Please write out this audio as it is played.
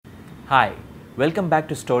Hi, welcome back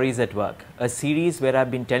to Stories at Work, a series where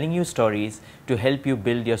I've been telling you stories to help you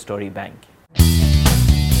build your story bank.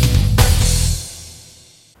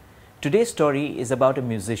 Today's story is about a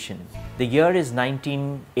musician. The year is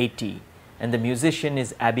 1980 and the musician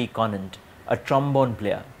is Abbie Conant, a trombone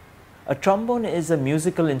player. A trombone is a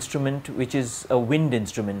musical instrument which is a wind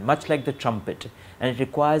instrument, much like the trumpet, and it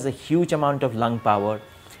requires a huge amount of lung power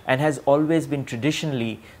and has always been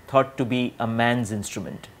traditionally thought to be a man's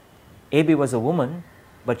instrument. Abbie was a woman,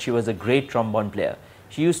 but she was a great trombone player.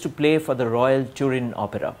 She used to play for the Royal Turin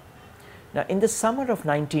Opera. Now, in the summer of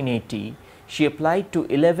 1980, she applied to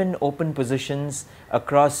 11 open positions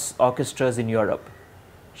across orchestras in Europe.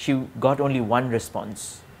 She got only one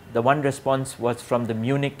response. The one response was from the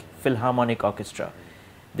Munich Philharmonic Orchestra.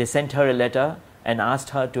 They sent her a letter and asked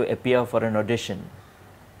her to appear for an audition.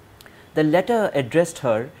 The letter addressed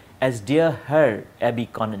her as Dear Herr Abbie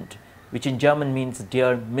Conant, which in German means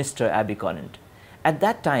Dear Mr. Abbie Conant. At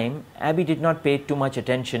that time, Abbie did not pay too much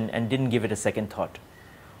attention and didn't give it a second thought.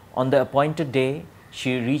 On the appointed day,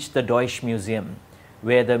 she reached the Deutsche Museum,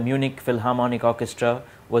 where the Munich Philharmonic Orchestra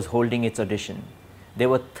was holding its audition. There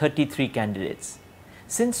were 33 candidates.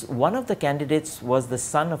 Since one of the candidates was the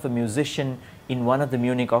son of a musician in one of the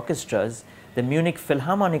Munich orchestras, the Munich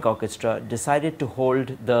Philharmonic Orchestra decided to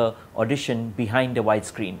hold the audition behind a white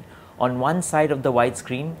screen. On one side of the white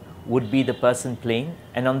screen would be the person playing,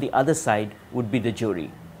 and on the other side would be the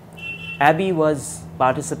jury. Abbie was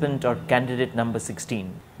participant or candidate number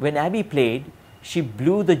 16. When Abbie played, she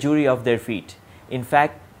blew the jury off their feet. In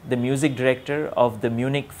fact, the music director of the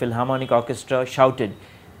Munich Philharmonic Orchestra shouted,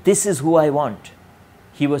 "This is who I want."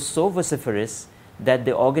 He was so vociferous that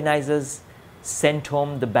the organizers sent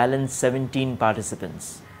home the balance 17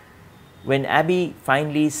 participants. When Abbie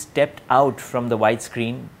finally stepped out from the white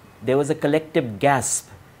screen, there was a collective gasp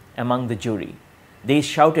among the jury. They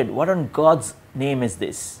shouted, "What on God's name is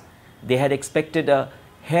this?" They had expected a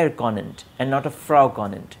Herr Conant and not a Frau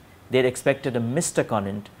Conant. They had expected a Mr.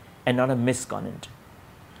 Conant and not a Miss Conant.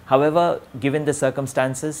 However, given the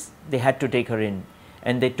circumstances, they had to take her in,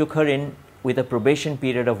 and they took her in with a probation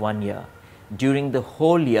period of 1 year. During the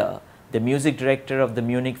whole year, the music director of the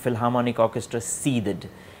Munich Philharmonic Orchestra seethed,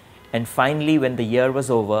 and finally, when the year was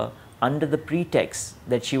over, under the pretext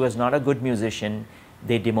that she was not a good musician,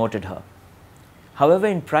 they demoted her. However,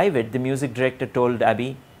 in private, the music director told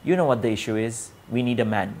Abbie, "You know what the issue is, we need a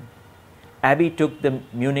man." Abbie took the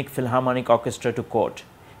Munich Philharmonic Orchestra to court.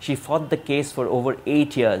 She fought the case for over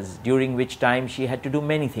 8 years, during which time she had to do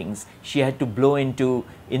many things. She had to blow into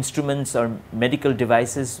instruments or medical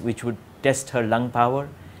devices which would test her lung power.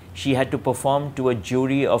 She had to perform to a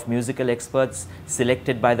jury of musical experts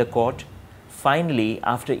selected by the court. Finally,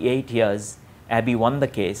 after 8 years, Abbie won the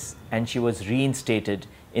case and she was reinstated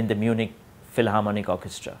in the Munich Philharmonic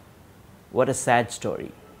Orchestra. What a sad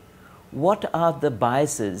story. What are the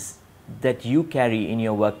biases that you carry in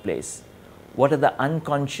your workplace? What are the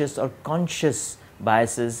unconscious or conscious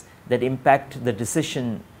biases that impact the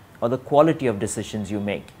decision or the quality of decisions you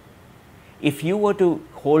make? If you were to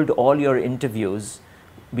hold all your interviews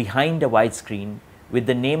behind a white screen with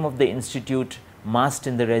the name of the institute masked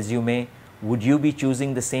in the resume, would you be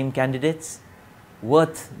choosing the same candidates?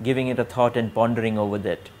 Worth giving it a thought and pondering over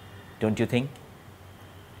that, don't you think?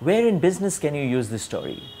 Where in business can you use this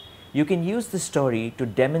story? You can use this story to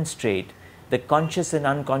demonstrate the conscious and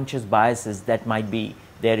unconscious biases that might be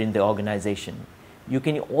there in the organization. You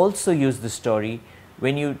can also use the story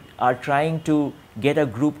when you are trying to get a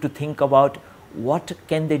group to think about what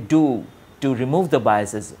can they do to remove the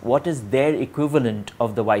biases, what is their equivalent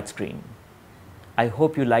of the white screen. I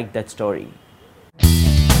hope you liked that story.